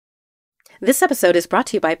This episode is brought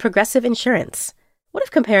to you by Progressive Insurance. What if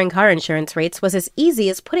comparing car insurance rates was as easy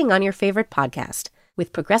as putting on your favorite podcast?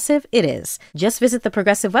 With Progressive, it is. Just visit the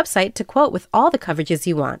Progressive website to quote with all the coverages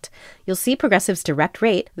you want. You'll see Progressive's direct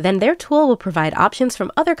rate, then their tool will provide options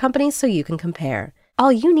from other companies so you can compare.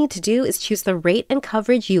 All you need to do is choose the rate and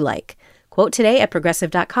coverage you like. Quote today at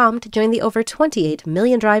Progressive.com to join the over 28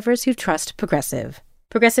 million drivers who trust Progressive.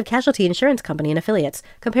 Progressive Casualty Insurance Company and Affiliates.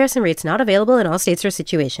 Comparison rates not available in all states or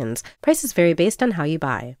situations. Prices vary based on how you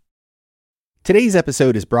buy. Today's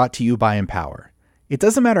episode is brought to you by Empower. It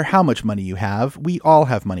doesn't matter how much money you have, we all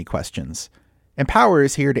have money questions. Empower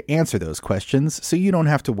is here to answer those questions so you don't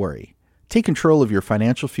have to worry. Take control of your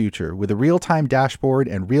financial future with a real-time dashboard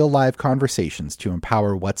and real-live conversations to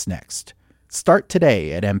empower what's next. Start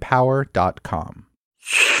today at empower.com.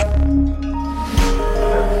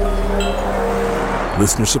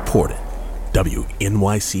 Listener supported.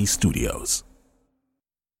 WNYC Studios.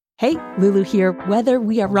 Hey, Lulu here. Whether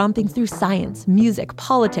we are romping through science, music,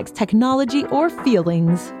 politics, technology, or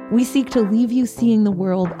feelings, we seek to leave you seeing the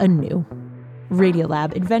world anew.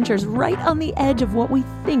 Radiolab adventures right on the edge of what we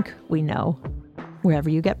think we know, wherever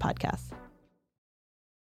you get podcasts.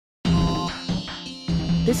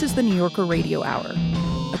 This is the New Yorker Radio Hour,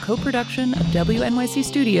 a co-production of WNYC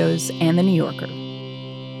Studios and The New Yorker.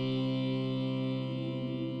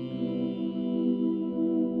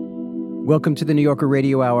 Welcome to the New Yorker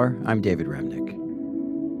Radio Hour. I'm David Remnick.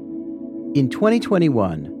 In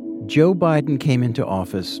 2021, Joe Biden came into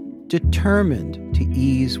office determined to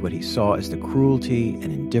ease what he saw as the cruelty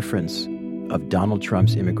and indifference of Donald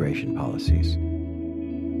Trump's immigration policies.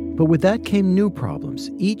 But with that came new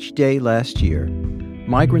problems. Each day last year,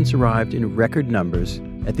 migrants arrived in record numbers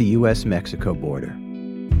at the U.S.-Mexico border.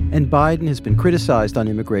 And Biden has been criticized on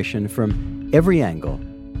immigration from every angle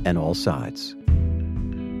and all sides.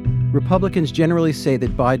 Republicans generally say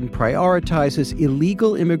that Biden prioritizes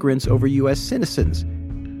illegal immigrants over U.S. citizens.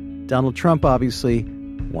 Donald Trump obviously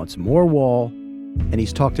wants more wall, and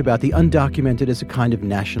he's talked about the undocumented as a kind of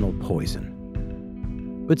national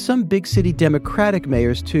poison. But some big city Democratic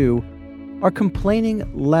mayors, too, are complaining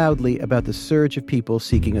loudly about the surge of people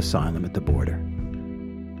seeking asylum at the border.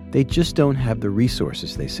 They just don't have the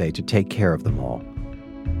resources, they say, to take care of them all.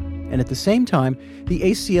 And at the same time, the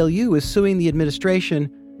ACLU is suing the administration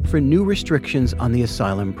for new restrictions on the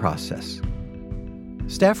asylum process.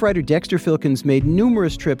 Staff writer Dexter Filkins made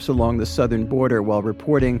numerous trips along the southern border while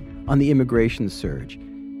reporting on the immigration surge.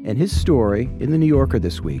 And his story in The New Yorker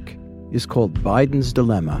this week is called Biden's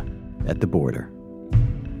Dilemma at the Border.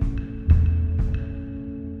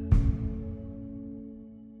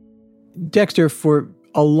 Dexter, for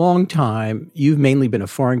a long time, you've mainly been a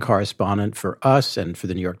foreign correspondent for us and for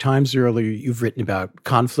the New York Times earlier. You've written about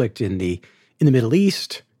conflict in the Middle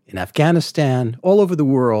East, in Afghanistan, all over the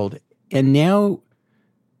world. And now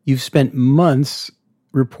you've spent months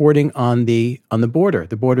reporting on the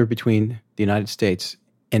border between the United States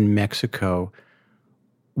and Mexico.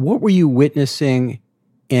 What were you witnessing,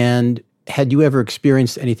 and had you ever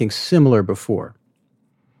experienced anything similar before?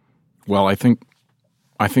 Well, I think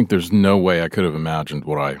there's no way I could have imagined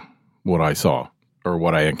what I saw or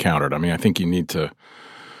what I encountered. I mean, I think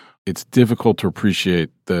it's difficult to appreciate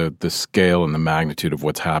the scale and the magnitude of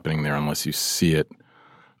what's happening there unless you see it.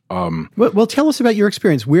 Well, tell us about your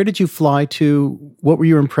experience. Where did you fly to? What were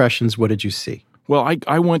your impressions? What did you see? Well,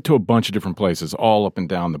 I went to a bunch of different places, all up and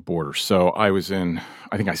down the border. So I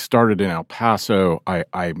think I started in El Paso.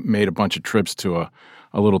 I made a bunch of trips to a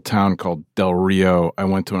little town called Del Rio. I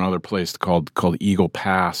went to another place called Eagle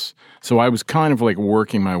Pass. So I was kind of like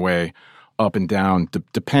working my way up and down,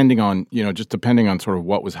 depending on sort of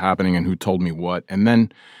what was happening and who told me what. And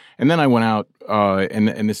then I went out,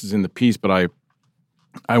 and this is in the piece, but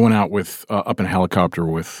I went out with up in a helicopter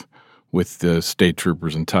with the state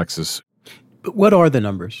troopers in Texas. But what are the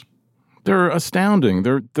numbers? They're astounding.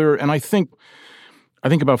 And I think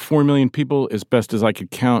about 4 million people, as best as I could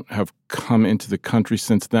count, have come into the country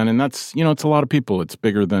since then. And that's, it's a lot of people. It's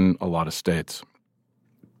bigger than a lot of states.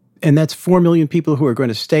 And that's 4 million people who are going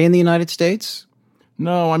to stay in the United States?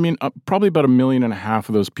 No, I mean, probably about 1.5 million of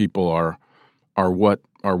those people are what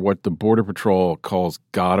the Border Patrol calls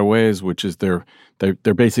gotaways, which is they're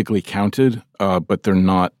basically counted, but they're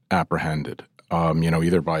not apprehended.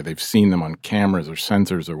 Either by they've seen them on cameras or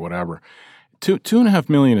sensors or whatever. 2.5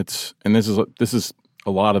 million. And this is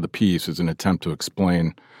a lot of the piece is an attempt to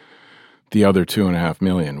explain the other 2.5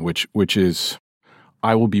 million, which is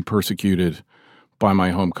I will be persecuted by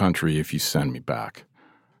my home country if you send me back.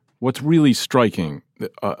 what's really striking,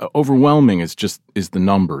 overwhelming, is the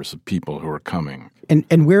numbers of people who are coming.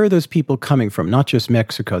 And where are those people coming from? Not just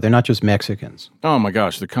Mexico. They're not just Mexicans. Oh my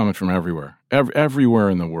gosh, they're coming from everywhere. Everywhere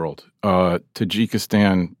in the world.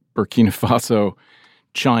 Tajikistan, Burkina Faso,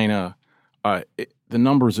 China. The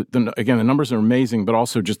numbers are amazing, but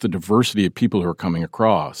also just the diversity of people who are coming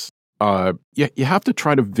across. You have to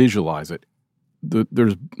try to visualize it.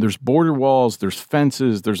 There's border walls, there's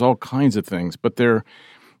fences, there's all kinds of things, but they're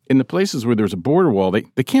in the places where there's a border wall,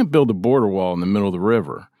 they can't build a border wall in the middle of the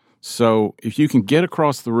river. So if you can get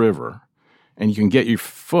across the river and you can get your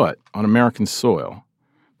foot on American soil,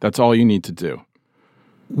 that's all you need to do.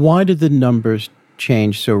 Why did the numbers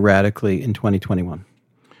change so radically in 2021?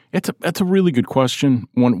 That's a really good question.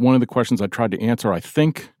 One of the questions I tried to answer, I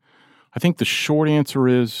think the short answer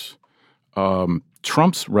is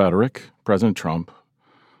Trump's rhetoric, President Trump,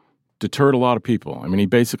 deterred a lot of people. I mean, he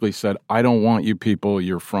basically said, I don't want you people.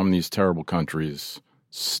 You're from these terrible countries.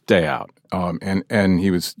 Stay out. And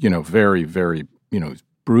he was, very, very,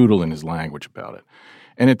 brutal in his language about it.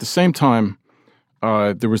 And at the same time,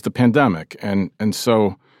 there was the pandemic. And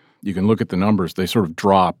so you can look at the numbers. They sort of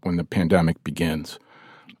drop when the pandemic begins.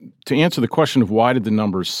 To answer the question of why did the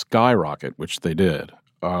numbers skyrocket, which they did,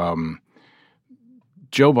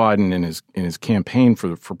 Joe Biden in his campaign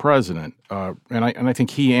for president, and I think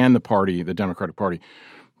he and the Democratic Party,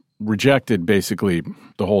 rejected basically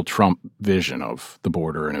the whole Trump vision of the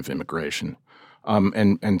border and of immigration,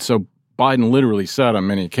 and so Biden literally said on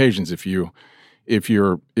many occasions, if you're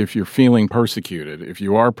feeling persecuted, if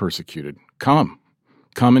you are persecuted, come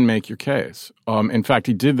and make your case. In fact,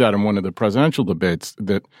 he did that in one of the presidential debates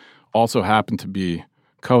that also happened to be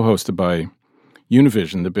co-hosted by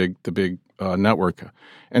Univision, the big network.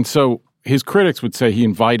 And so his critics would say he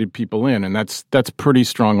invited people in, and that's pretty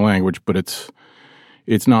strong language, but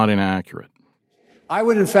it's not inaccurate. I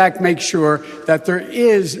would, in fact, make sure that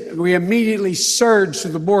we immediately surge to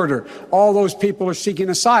the border. All those people are seeking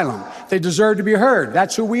asylum. They deserve to be heard.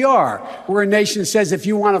 That's who we are. We're a nation that says if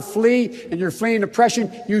you want to flee and you're fleeing oppression,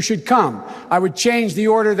 you should come. I would change the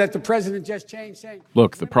order that the president just changed. Saying,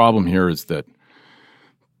 look, the problem here is that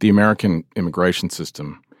the American immigration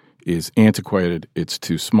system is antiquated. It's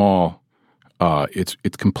too small. It's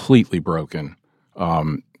completely broken.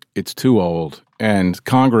 It's too old. And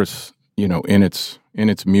Congress, in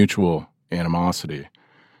its mutual animosity,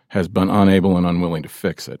 has been unable and unwilling to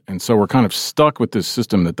fix it. And so we're kind of stuck with this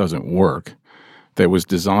system that doesn't work, that was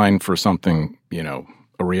designed for something, a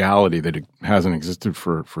reality that hasn't existed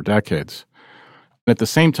for decades. And at the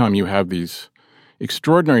same time, you have these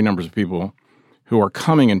extraordinary numbers of people who are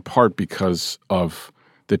coming in part because of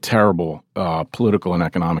the terrible political and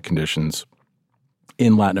economic conditions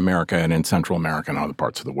in Latin America and in Central America and other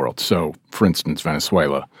parts of the world. So, for instance,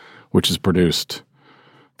 Venezuela, which has produced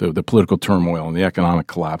the political turmoil and the economic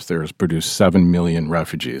collapse there, has produced 7 million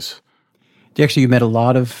refugees. Dexter, you met a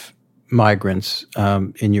lot of migrants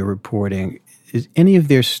in your reporting. Is any of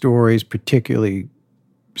their stories particularly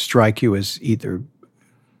strike you as either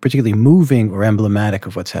particularly moving or emblematic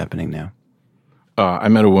of what's happening now? I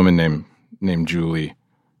met a woman named Julie.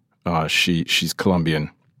 She's Colombian.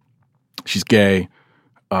 She's gay.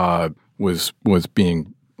 Was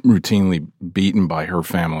being routinely beaten by her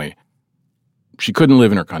family. She couldn't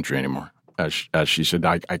live in her country anymore, as she said.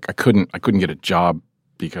 I couldn't get a job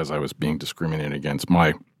because I was being discriminated against.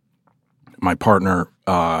 My partner,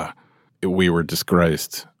 we were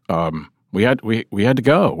disgraced. We had to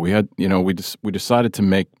go. We decided to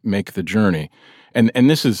make the journey, and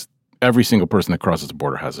this is every single person that crosses the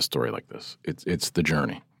border has a story like this. It's the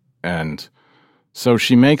journey, and so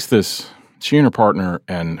she makes this. She and her partner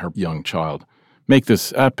and her young child make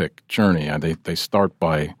this epic journey. They start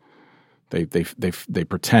by they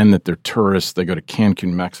pretend that they're tourists. They go to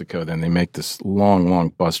Cancun, Mexico. Then they make this long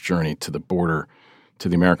bus journey to the border, to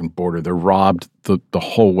the American border. They're robbed the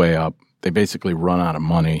whole way up. They basically run out of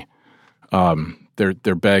money.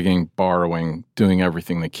 They're begging, borrowing, doing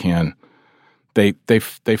everything they can. They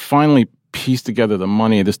finally piece together the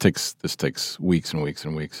money. This takes weeks and weeks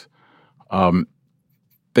and weeks.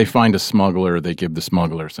 They find a smuggler. They give the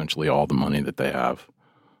smuggler essentially all the money that they have,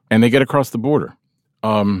 and they get across the border.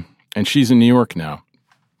 And she's in New York now,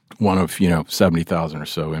 one of 70,000 or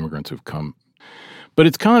so immigrants who've come. But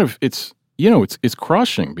it's kind of it's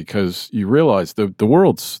crushing because you realize the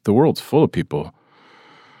world's full of people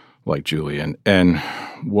like Julie and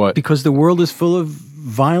what because the world is full of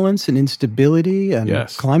violence and instability and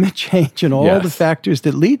climate change and all the factors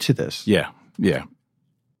that lead to this. Yeah.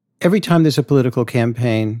 Every time there's a political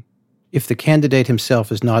campaign, if the candidate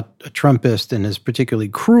himself is not a Trumpist and is particularly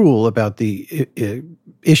cruel about the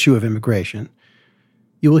issue of immigration,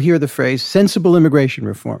 you will hear the phrase sensible immigration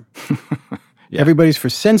reform. Yeah. Everybody's for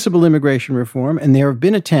sensible immigration reform, and there have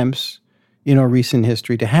been attempts in our recent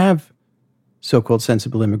history to have so-called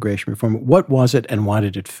sensible immigration reform. What was it, and why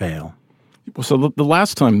did it fail? Well, so the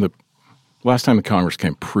last time the Congress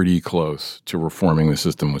came pretty close to reforming the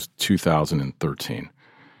system was 2013.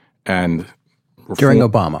 And during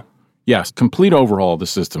Obama. Yes, complete overhaul of the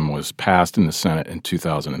system was passed in the Senate in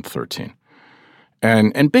 2013.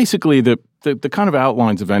 And basically the kind of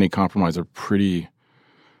outlines of any compromise are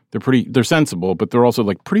they're sensible, but they're also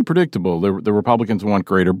like pretty predictable. The Republicans want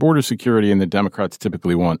greater border security, and the Democrats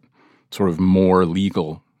typically want sort of more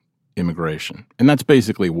legal immigration. And that's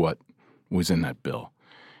basically what was in that bill.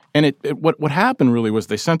 And what happened really was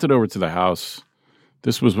they sent it over to the House.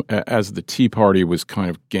 This was as the Tea Party was kind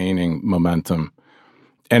of gaining momentum,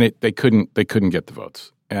 and they couldn't get the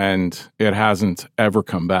votes. And it hasn't ever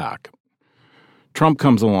come back. Trump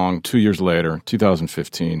comes along 2 years later,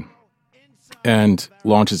 2015, and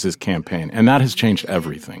launches his campaign. And that has changed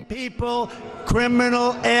everything. People,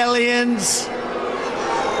 criminal aliens.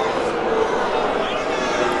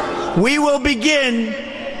 We will begin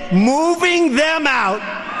moving them out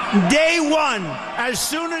day one, as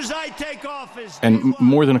soon as I take office. And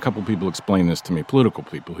more than a couple people explained this to me, political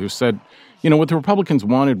people who said, what the Republicans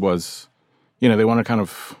wanted was, they want to kind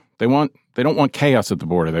of, they don't want chaos at the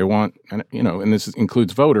border. They want, and this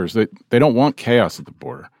includes voters, they don't want chaos at the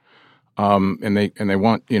border. And they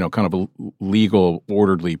want, kind of legal,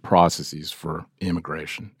 orderly processes for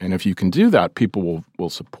immigration. And if you can do that, people will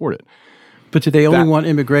support it. But do they only want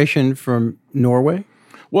immigration from Norway?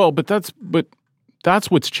 Well, but that's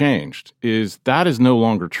what's changed, is that is no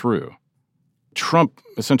longer true. Trump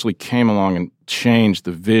essentially came along and changed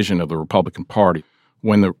the vision of the Republican Party.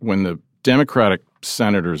 When the Democratic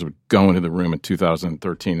senators would go into the room in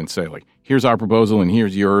 2013 and say, like, here's our proposal and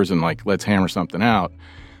here's yours, and like, let's hammer something out,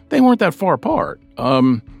 they weren't that far apart.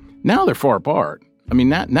 Now they're far apart. I mean,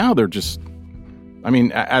 now they're just,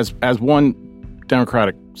 as one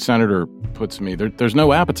Democratic senator puts to me, there's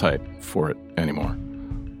no appetite for it anymore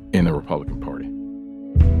in the Republican Party.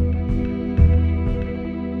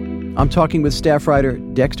 I'm talking with staff writer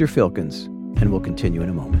Dexter Filkins, and we'll continue in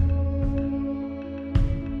a moment.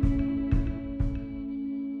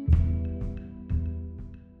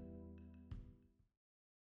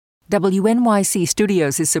 WNYC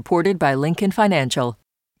Studios is supported by Lincoln Financial.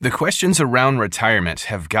 The questions around retirement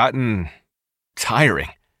have gotten tiring.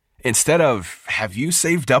 Instead of, have you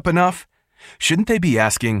saved up enough? Shouldn't they be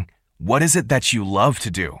asking, what is it that you love to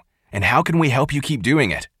do? And how can we help you keep doing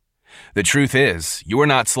it? The truth is, you are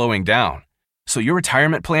not slowing down. So your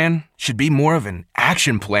retirement plan should be more of an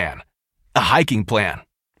action plan, a hiking plan,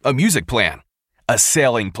 a music plan, a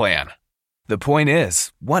sailing plan. The point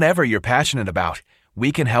is, whatever you're passionate about,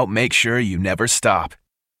 we can help make sure you never stop.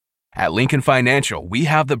 At Lincoln Financial, we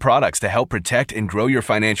have the products to help protect and grow your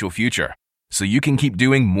financial future, so you can keep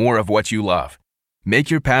doing more of what you love. Make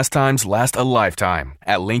your pastimes last a lifetime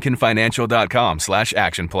at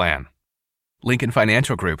lincolnfinancial.com/actionplan. Lincoln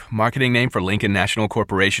Financial Group, marketing name for Lincoln National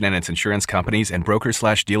Corporation and its insurance companies, and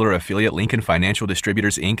broker/dealer affiliate Lincoln Financial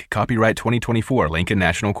Distributors, Inc., copyright 2024, Lincoln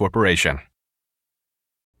National Corporation.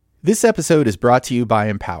 This episode is brought to you by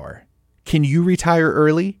Empower. Can you retire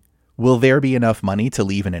early? Will there be enough money to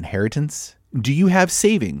leave an inheritance? Do you have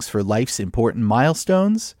savings for life's important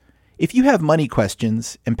milestones? If you have money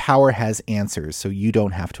questions, Empower has answers so you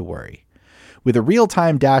don't have to worry. With a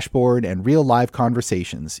real-time dashboard and real live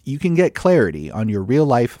conversations, you can get clarity on your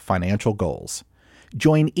real-life financial goals.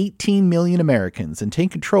 Join 18 million Americans and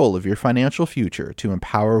take control of your financial future to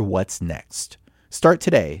empower what's next. Start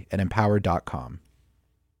today at empower.com.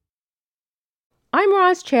 I'm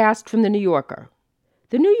Roz Chast from The New Yorker.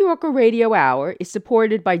 The New Yorker Radio Hour is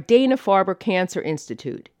supported by Dana-Farber Cancer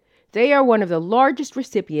Institute. They are one of the largest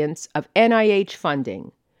recipients of NIH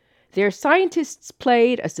funding. Their scientists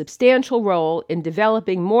played a substantial role in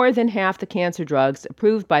developing more than half the cancer drugs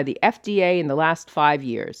approved by the FDA in the last 5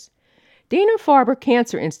 years. Dana-Farber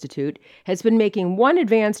Cancer Institute has been making one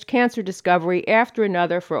advanced cancer discovery after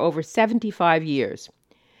another for over 75 years.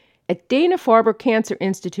 At Dana-Farber Cancer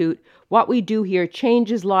Institute, what we do here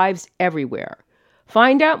changes lives everywhere.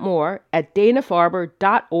 Find out more at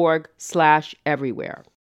danafarber.org/everywhere.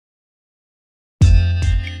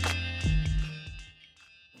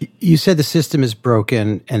 You said the system is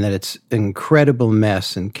broken and that it's an incredible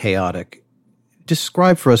mess and chaotic.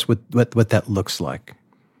 Describe for us what that looks like.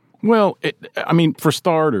 Well, for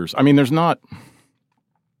starters, there's not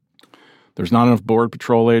enough Border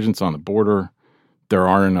Patrol agents on the border. There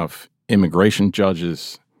aren't enough immigration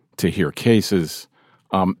judges to hear cases.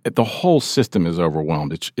 The whole system is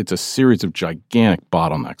overwhelmed. It's a series of gigantic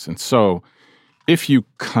bottlenecks. And so if you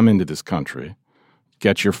come into this country,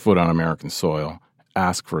 get your foot on American soil,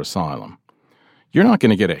 ask for asylum, you're not going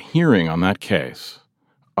to get a hearing on that case,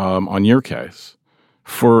 on your case,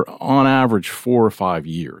 for on average 4 or 5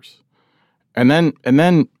 years. And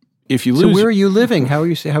then if you lose, so where are you living? How are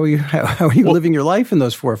you living your life in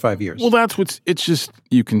those 4 or 5 years? Well, it's just,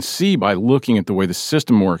 you can see by looking at the way the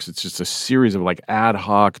system works, it's just a series of like ad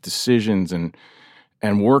hoc decisions and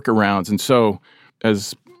workarounds. And so,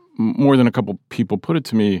 as more than a couple people put it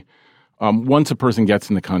to me, once a person gets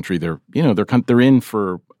in the country, they're in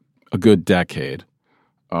for a good decade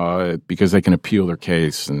because they can appeal their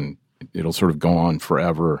case and it'll sort of go on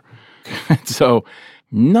forever. So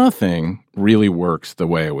nothing really works the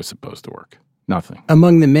way it was supposed to work. Nothing.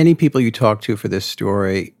 Among the many people you talked to for this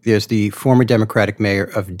story, there's the former Democratic mayor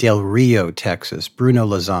of Del Rio, Texas, Bruno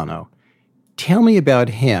Lozano. Tell me about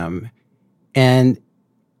him and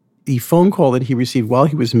the phone call that he received while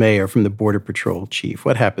he was mayor from the Border Patrol chief.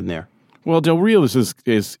 What happened there? Well, Del Rio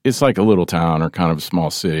is like a little town or kind of a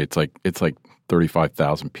small city. It's like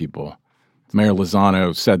 35,000 people. Mayor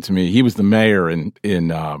Lozano said to me, he was the mayor in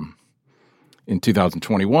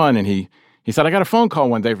 2021, and he said, I got a phone call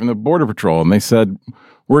one day from the Border Patrol, and they said,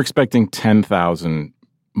 we're expecting 10,000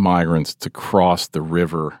 migrants to cross the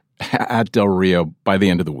river at Del Rio by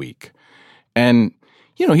the end of the week. And,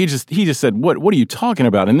 he just said, what are you talking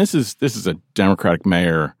about? And this is a Democratic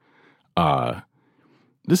mayor.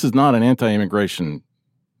 This is not an anti-immigration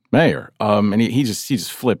mayor. And he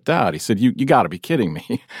just flipped out. He said, you got to be kidding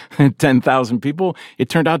me. 10,000 people? It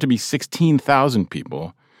turned out to be 16,000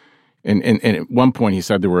 people. And at one point he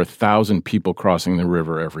said there were 1,000 people crossing the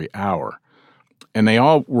river every hour. And they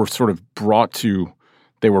all were sort of brought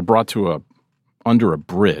under a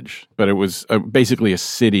bridge. But it was basically a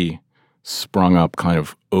city sprung up kind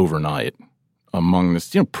of overnight among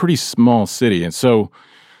this, pretty small city. And so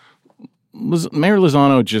Mayor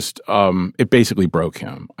Lozano just, it basically broke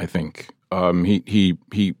him, I think. The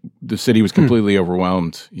city was completely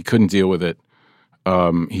overwhelmed. He couldn't deal with it.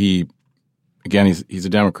 He's a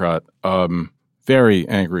Democrat, very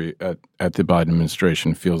angry at the Biden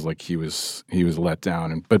administration, feels like he was let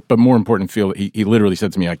down. But more important, he literally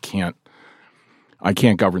said to me, I can't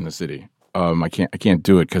govern the city. I can't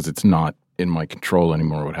do it because it's not in my control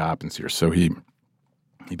anymore what happens here. So he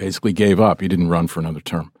basically gave up. He didn't run for another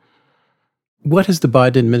term. What has the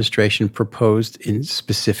Biden administration proposed in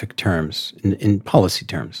specific terms, in policy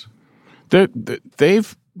terms? I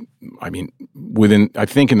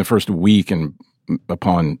think in the first week and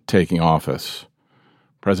upon taking office,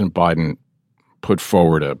 President Biden put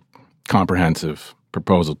forward a comprehensive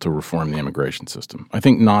proposal to reform the immigration system. I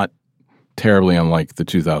think not terribly unlike the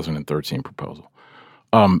 2013 proposal.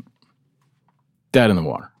 Dead in the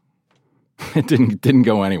water. It didn't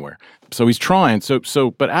go anywhere. So he's trying.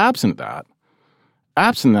 But absent that,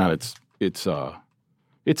 it's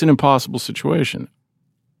an impossible situation.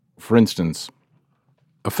 For instance,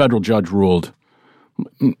 a federal judge ruled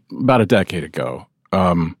about a decade ago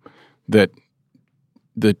that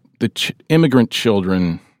the immigrant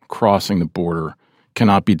children crossing the border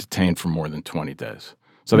cannot be detained for more than 20 days.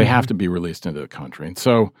 So they have to be released into the country. And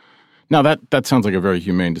so now that sounds like a very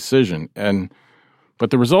humane decision. But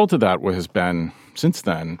the result of that has been, since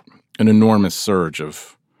then, an enormous surge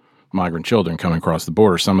of migrant children coming across the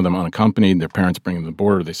border, some of them unaccompanied, their parents bring them to the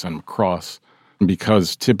border, they send them across. And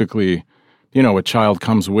because typically, a child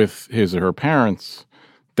comes with his or her parents,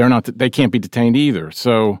 they can't be detained either.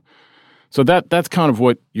 So that's kind of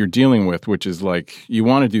what you're dealing with, which is like, you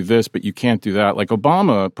want to do this, but you can't do that. Like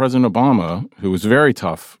President Obama, who was very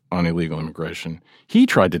tough on illegal immigration, he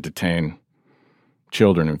tried to detain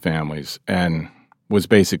children and families and was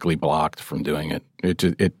basically blocked from doing it.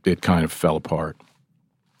 It kind of fell apart.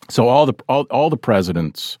 So all the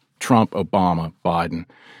presidents, Trump, Obama, Biden,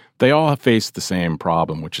 they all have faced the same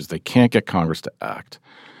problem, which is they can't get Congress to act.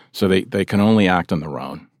 So they can only act on their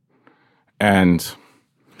own. And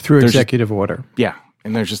through executive order. Yeah.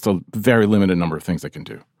 And there's just a very limited number of things they can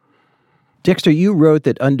do. Dexter, you wrote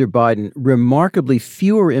that under Biden, remarkably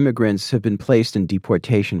fewer immigrants have been placed in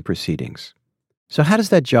deportation proceedings. So how does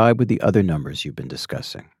that jibe with the other numbers you've been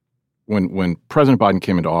discussing? When President Biden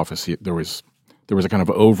came into office, there was a kind of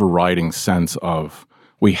overriding sense of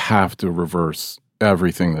we have to reverse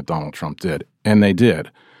everything that Donald Trump did. And they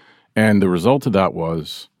did. And the result of that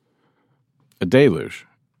was a deluge.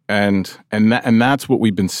 And that's what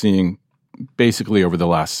we've been seeing basically over the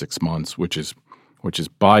last 6 months, which is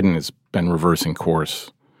Biden has been reversing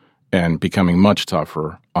course and becoming much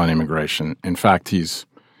tougher on immigration. In fact, he's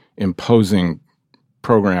imposing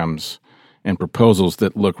programs and proposals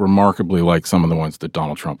that look remarkably like some of the ones that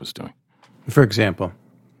Donald Trump is doing. For example?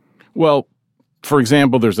 Well, for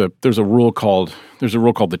example, there's a rule called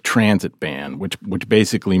the transit ban, which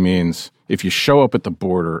basically means if you show up at the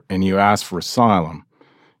border and you ask for asylum,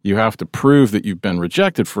 you have to prove that you've been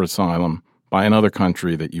rejected for asylum by another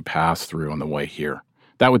country that you passed through on the way here.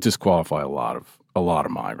 That would disqualify a lot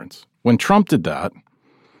of migrants. When Trump did that,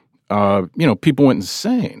 people went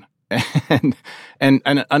insane. And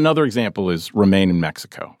another example is Remain in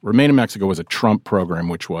Mexico. Remain in Mexico was a Trump program,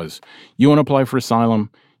 which was, you want to apply for asylum,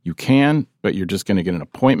 you can, but you're just going to get an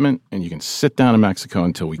appointment and you can sit down in Mexico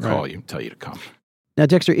until we call you and tell you to come. Now,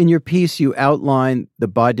 Dexter, in your piece, you outline the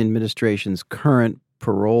Biden administration's current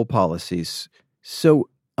parole policies. So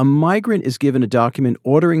a migrant is given a document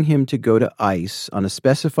ordering him to go to ICE on a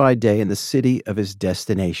specified day in the city of his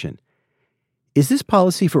destination. Is this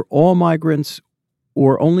policy for all migrants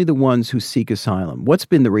or only the ones who seek asylum? What's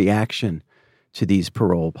been the reaction to these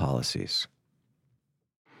parole policies?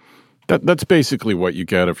 That's basically what you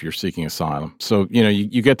get if you're seeking asylum. So,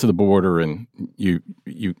 you get to the border and you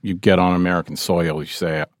get on American soil. You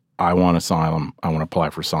say, I want asylum. I want to apply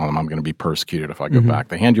for asylum. I'm going to be persecuted if I go back.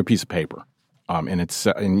 They hand you a piece of paper. And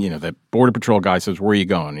the Border Patrol guy says, where are you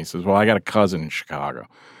going? He says, well, I got a cousin in Chicago.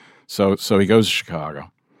 So he goes to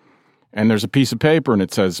Chicago. And there's a piece of paper and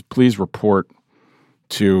it says, please report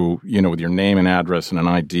to, with your name and address and an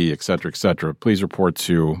ID, et cetera, please report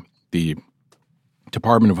to the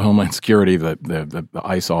Department of Homeland Security, the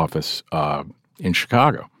ICE office in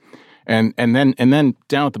Chicago. And then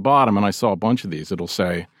down at the bottom, and I saw a bunch of these, it'll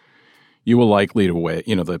say, you will likely to wait,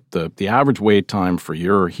 the average wait time for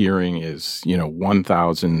your hearing is,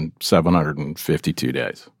 1,752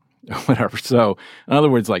 days, whatever. So in other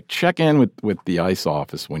words, check in with the ICE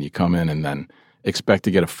office when you come in and then expect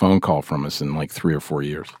to get a phone call from us in 3 or 4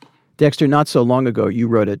 years. Dexter, not so long ago, you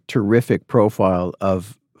wrote a terrific profile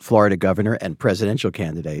of Florida governor and presidential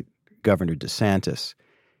candidate, Governor DeSantis.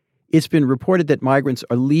 It's been reported that migrants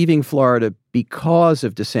are leaving Florida because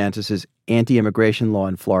of DeSantis's anti-immigration law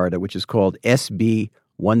in Florida, which is called SB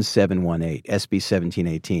 1718, SB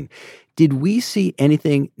 1718. Did we see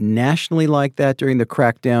anything nationally like that during the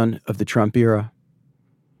crackdown of the Trump era?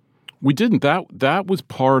 We didn't. That was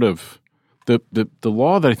part of the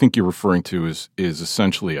law that I think you're referring to is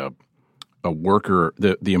essentially a worker.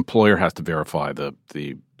 The employer has to verify the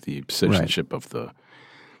citizenship of the.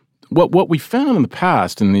 What we found in the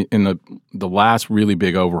past in the last really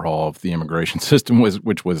big overhaul of the immigration system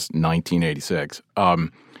which was 1986,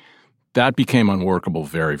 that became unworkable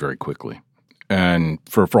very, very quickly, and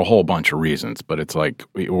for a whole bunch of reasons. But it's like,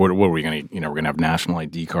 what are we going to? We're going to have national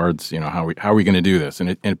ID cards. How are we going to do this?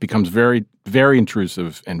 And it becomes very, very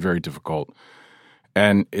intrusive and very difficult.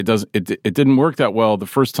 And it didn't work that well the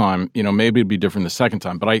first time. Maybe it'd be different the second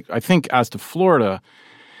time. But I think as to Florida.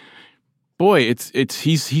 Boy,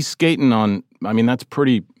 he's skating on. I mean, that's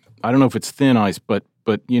pretty. I don't know if it's thin ice, but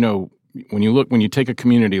when you take a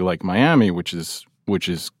community like Miami, which is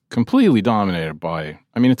completely dominated by.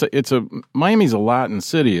 I mean, Miami's a Latin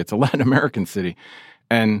city. It's a Latin American city,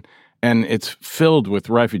 and it's filled with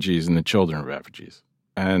refugees and the children of refugees,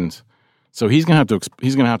 and so he's gonna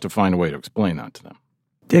have to find a way to explain that to them.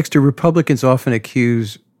 Dexter, Republicans often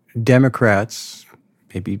accuse Democrats,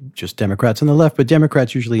 maybe just Democrats on the left, but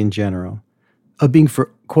Democrats usually in general, of being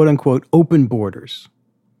for, quote-unquote, open borders.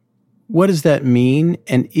 What does that mean?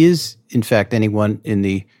 And is, in fact, anyone in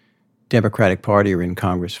the Democratic Party or in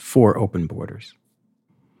Congress for open borders?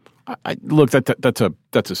 Look,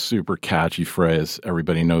 that's a super catchy phrase.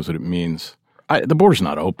 Everybody knows what it means. The border's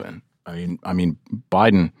not open. I mean,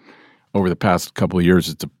 Biden, over the past couple of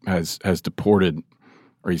years, has deported,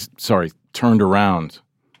 turned around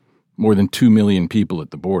more than 2 million people at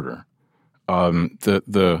the border.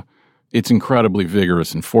 It's incredibly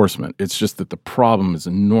vigorous enforcement. It's just that the problem is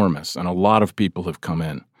enormous, and a lot of people have come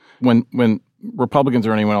in. When Republicans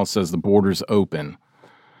or anyone else says the border's open,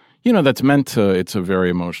 that's meant to. It's a very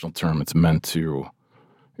emotional term. It's meant to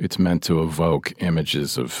evoke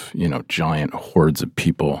images of giant hordes of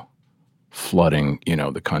people flooding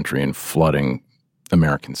the country and flooding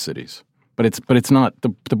American cities. But it's not.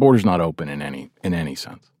 The border's not open in any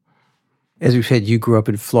sense. As we said, you grew up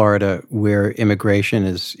in Florida, where immigration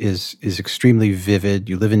is extremely vivid.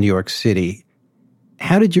 You live in New York City.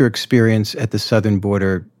 How did your experience at the southern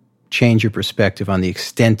border change your perspective on the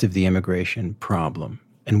extent of the immigration problem,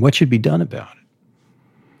 and what should be done about it?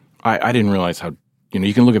 I didn't realize how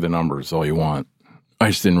you can look at the numbers all you want. I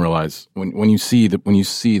just didn't realize when you see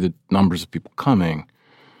the numbers of people coming,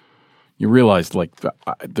 you realize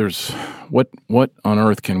there's what on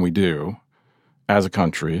earth can we do as a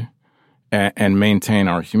country and maintain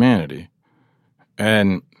our humanity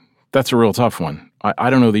And that's a real tough one. I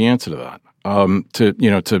don't know the answer to that.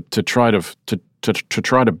 To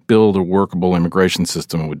try to build a workable immigration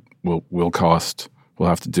system will cost. We'll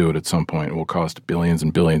have to do it at some point. It will cost billions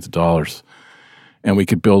and billions of dollars, and we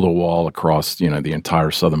could build a wall across the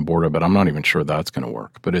entire southern border. But I'm not even sure that's going to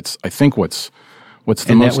work. But I think what's the most,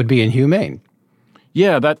 that would be inhumane.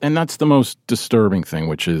 Yeah, that's the most disturbing thing,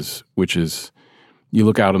 which is you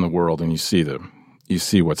look out in the world and you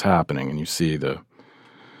see what's happening, and you see the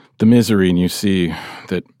misery, and you see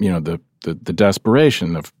that the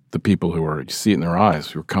desperation of the people who are, you see it in their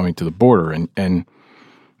eyes, who are coming to the border, and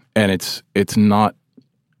it's not,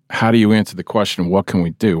 how do you answer the question, what can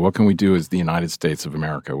we do? What can we do as the United States of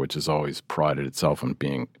America, which has always prided itself on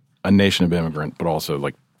being a nation of immigrant, but also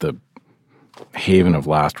like the haven of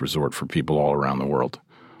last resort for people all around the world?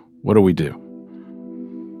 What do we do?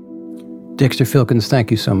 Dexter Filkins,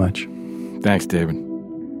 thank you so much. Thanks, David.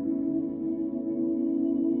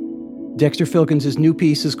 Dexter Filkins' new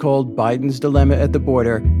piece is called Biden's Dilemma at the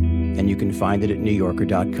Border, and you can find it at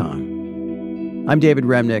NewYorker.com. I'm David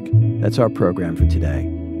Remnick. That's our program for today.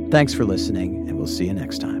 Thanks for listening, and we'll see you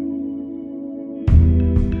next time.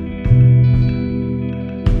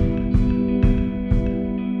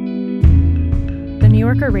 The New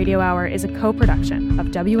Yorker Radio Hour is a co-production of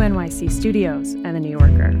WNYC Studios and The New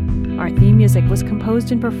Yorker. Our theme music was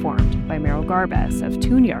composed and performed by Meryl Garbes of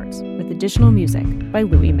Tune Yards, with additional music by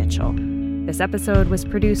Louis Mitchell. This episode was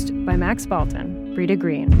produced by Max Balton, Brita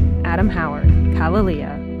Green, Adam Howard,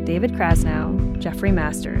 Kalalia, David Krasnow, Jeffrey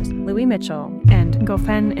Masters, Louis Mitchell, and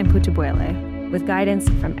Gofen Mputubuele, with guidance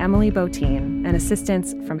from Emily Botine and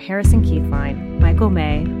assistance from Harrison Keithline, Michael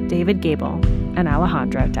May, David Gable, and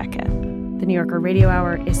Alejandro Deckett. The New Yorker Radio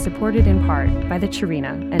Hour is supported in part by the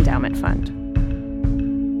Chirina Endowment Fund.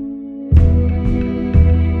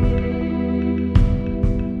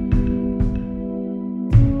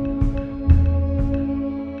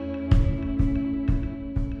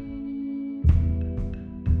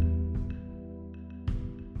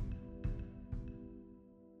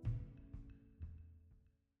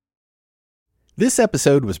 This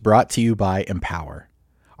episode was brought to you by Empower.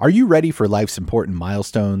 Are you ready for life's important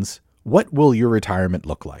milestones? What will your retirement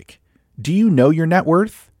look like? Do you know your net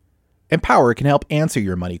worth? Empower can help answer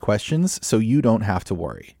your money questions so you don't have to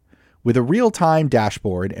worry. With a real-time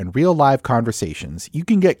dashboard and real live conversations, you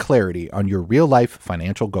can get clarity on your real-life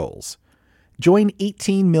financial goals. Join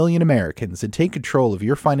 18 million Americans and take control of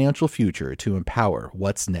your financial future to empower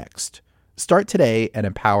what's next. Start today at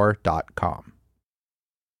empower.com.